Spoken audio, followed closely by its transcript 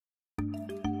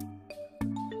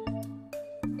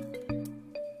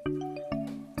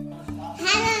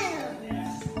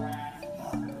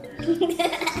Hello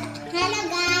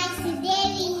guys, today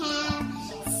we have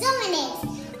so many eggs.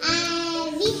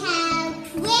 We have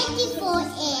 24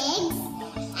 eggs,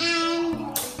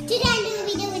 and today I'm doing a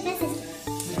video with my sister,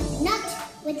 not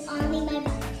with only my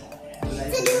brother.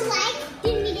 So do you like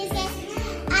doing videos, guys?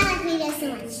 I like videos so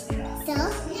much. So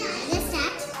let's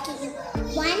start.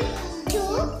 1, 2,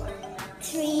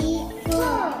 3, 4.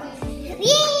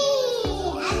 Yay!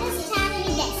 I'm gonna start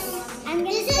with this.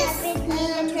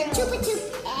 Chupa Chup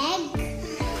egg,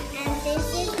 and this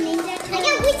is Ninja. I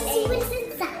can't wait to see what is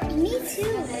inside. Me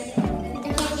too.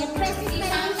 Okay, I'm gonna press this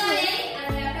button here.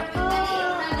 Oh,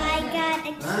 I got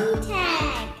a key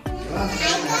tag.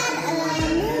 I got a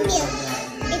moo milk.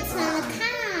 It's from a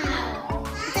cow.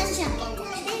 It's a chocolate.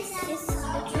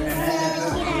 So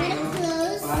I'm gonna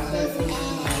close this egg.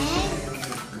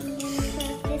 I'm gonna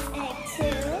close this egg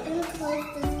too. I'm gonna close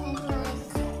this egg like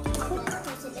I could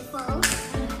close it before.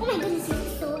 Oh my goodness,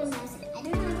 it's so amazing. I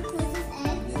don't know how to close this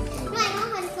egg. No, I know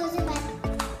how to close it, but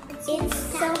it's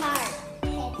so hard.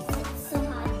 It's so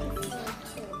hard for me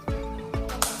to.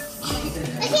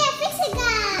 Okay, I fixed it,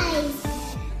 guys.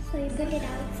 So you put it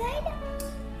outside?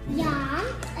 Yeah.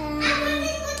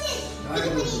 You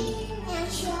can put it. Yeah,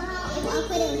 sure. I'll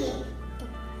put it here.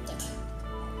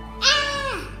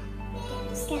 Ah! I'm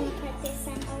just gonna put this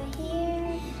on over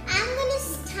here. I'm gonna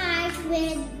start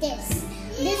with this.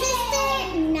 This is the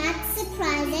not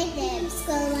surprising, the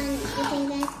skull one, you think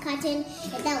that's cotton,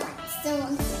 that one. So,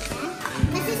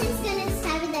 my sister's gonna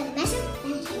start with the measure.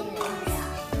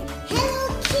 Hello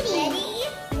Kitty. Ready?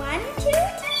 1, 2,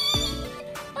 3.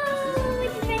 Oh,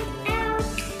 it went out.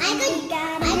 I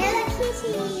got Hello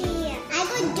Kitty. I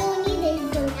got Donnie the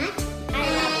donut.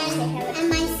 And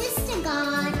my sister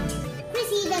got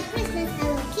Chrissy the Christmas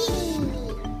Hello Kitty.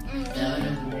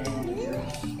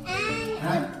 And a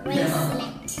bracelet.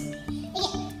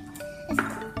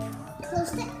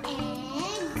 Close the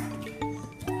egg.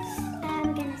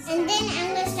 And then I'm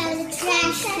gonna start with the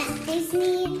trash can.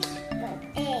 Disney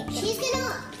egg. She's gonna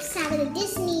start with the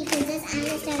Disney princess. I'm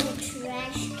gonna start with the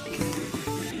trash can.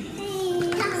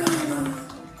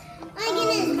 Oh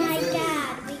my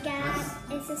god, we got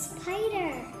it's a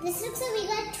spider. This looks like we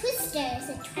got Twister. It's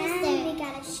a Twister. And we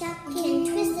got a shotgun. You can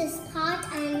twist this part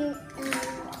and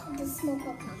the smoke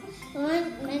will come.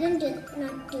 Let them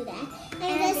not do that.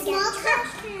 And the small cup.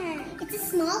 It's a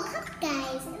small cup,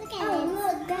 guys. Look at it.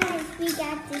 Look, guys, we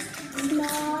got this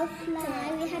small fly.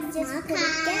 We have just put it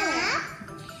together.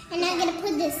 And I'm gonna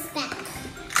put this back.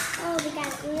 Oh, we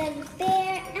got a little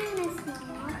bear and a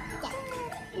small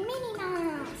Minnie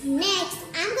Mouse. Next,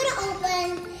 I'm gonna open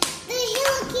the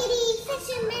Hello Kitty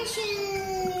fashion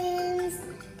missions.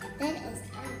 That is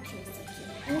actually so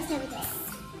cute. I'm gonna start with this.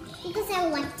 Because I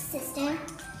want sister.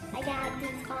 I got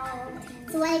these all.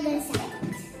 So what are you gonna start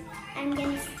with? I'm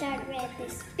gonna start with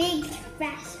this big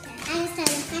trash can. I'm gonna start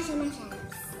with fashion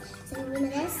missions. So remember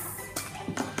this.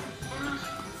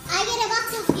 I get a box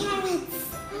of carrots.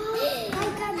 I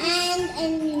got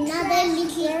and another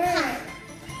little cup.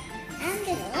 And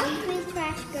this ugly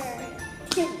trash girl.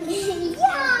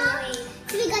 Yeah!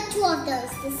 So we got 2 of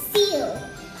those. The seal.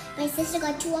 My sister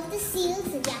got 2 of the seals,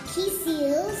 the yucky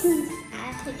seals.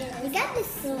 We got the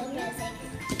seal present.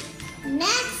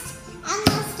 Next, I'm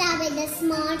gonna start with the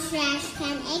small trash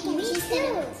can egg. And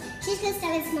she's gonna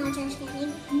start with small trash can egg.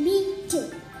 Me too.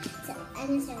 So I'm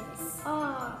gonna start with this. Oh,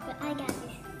 but I got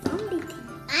this zombie thing.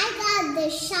 I got the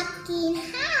Shopkins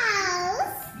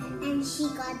house, and she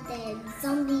got the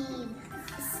zombie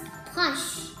plush.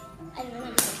 I don't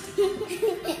know.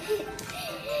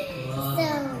 So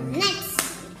next,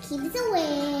 keep this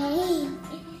away.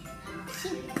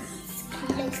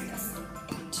 Close this.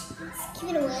 Keep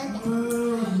it away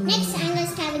again. Next, I'm gonna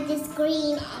start with this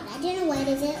green egg. I don't know what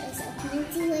is it. Let's open and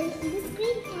see what is this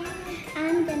green egg.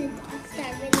 I'm gonna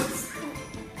start with this.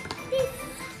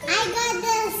 I got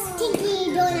the stinky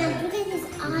donut because his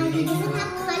eye he doesn't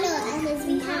have color as his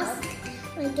mouth.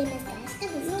 Oh my goodness, guys, look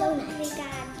at this donut. We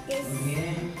got this.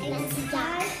 Let's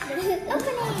start. Open it. So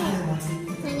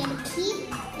I'm gonna keep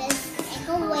this egg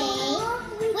away.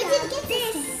 Where did you get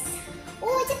this?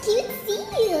 Oh, it's a cute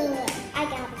seal. I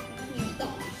got it.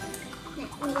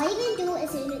 Now, what you're gonna do is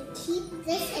you're gonna keep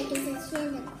this egg and then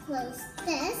you're gonna close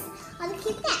this or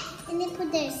keep that and then put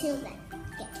their seal back.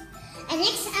 Okay. And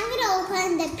next, I'm gonna open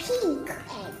the pink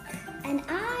egg. And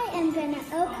I am gonna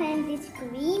open this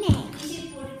green egg.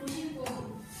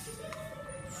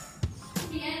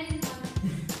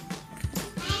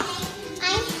 I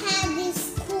have this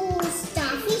cool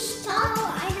starfish top. Oh,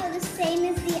 I know the same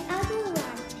as the other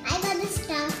one. I got the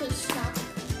starfish top.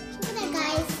 Look at that,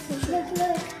 guys. Look.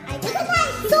 Look at that.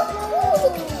 So cool.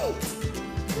 Look at it.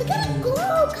 Look at it go,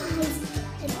 guys.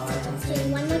 It's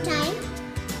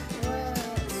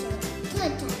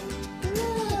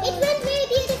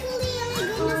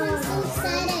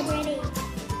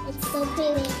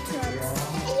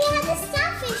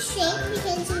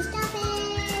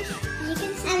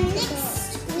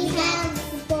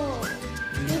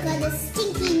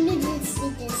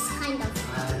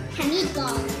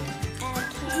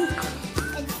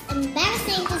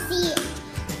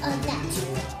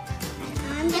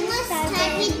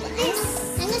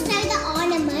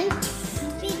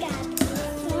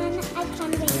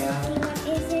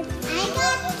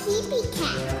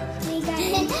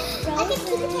at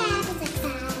Kitty Cat. It's a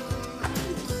cat.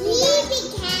 Kitty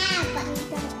Cat. You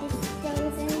got this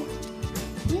frozen.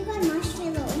 You got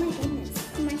marshmallow. Oh my goodness.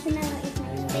 Marshmallow is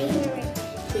my favorite.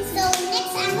 So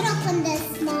next I'm going to open the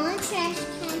small trash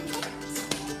can.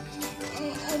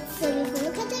 So you can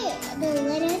look at the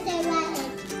letters they write.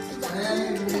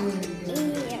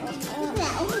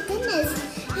 Oh my goodness.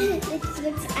 This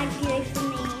looks ugly for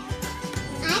me.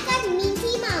 I got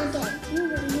Minty Mountain. You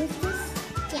will use this?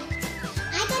 Yeah.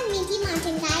 I got Minty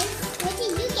Mountain, guys. What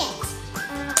did you get?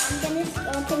 I'm gonna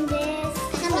open this.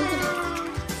 I got Minty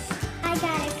Mountain. I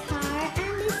got a car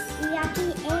and this yucky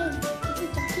egg. It's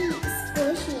a big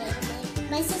squishy egg.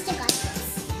 My sister got this.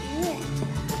 Yeah.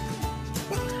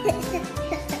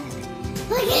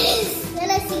 Look at this. Let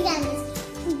us see that.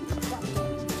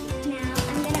 Now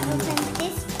I'm gonna open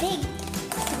this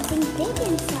something big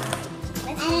inside.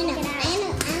 Let's I don't know. check it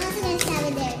out. I'm also going to start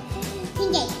with the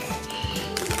pink egg.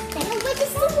 What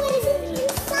is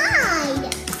inside?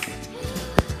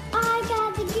 I got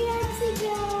the Galaxy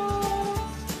Girl.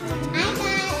 I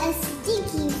got a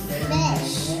sticky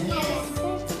fish.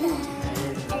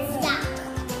 Stop.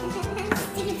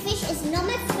 Sticky fish is not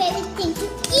my favorite thing to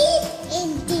eat in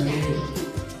dinner.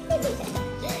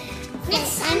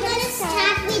 Next, I'm going to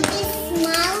start with this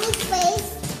smiley face.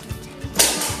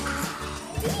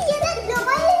 Did you hear that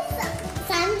noise?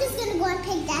 So I'm just going to go and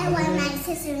pick that while my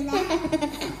sister is there.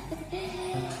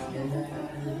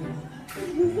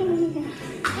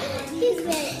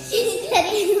 She's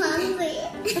very hungry.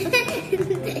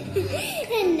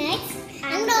 And next,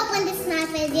 I'm going to open this smile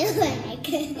face yellow egg.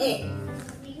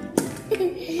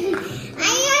 I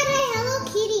got a Hello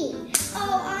Kitty.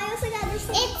 Oh, I also got this.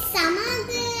 It's Summer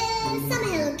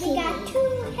Hello Kitty. We got 2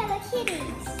 Hello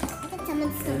Kitties. I got some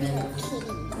Hello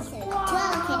Kitties. So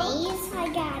 12 kitties. I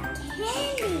got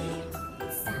candy.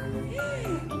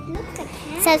 It looks like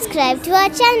candy. Subscribe to our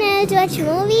channel to watch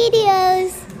more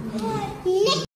videos.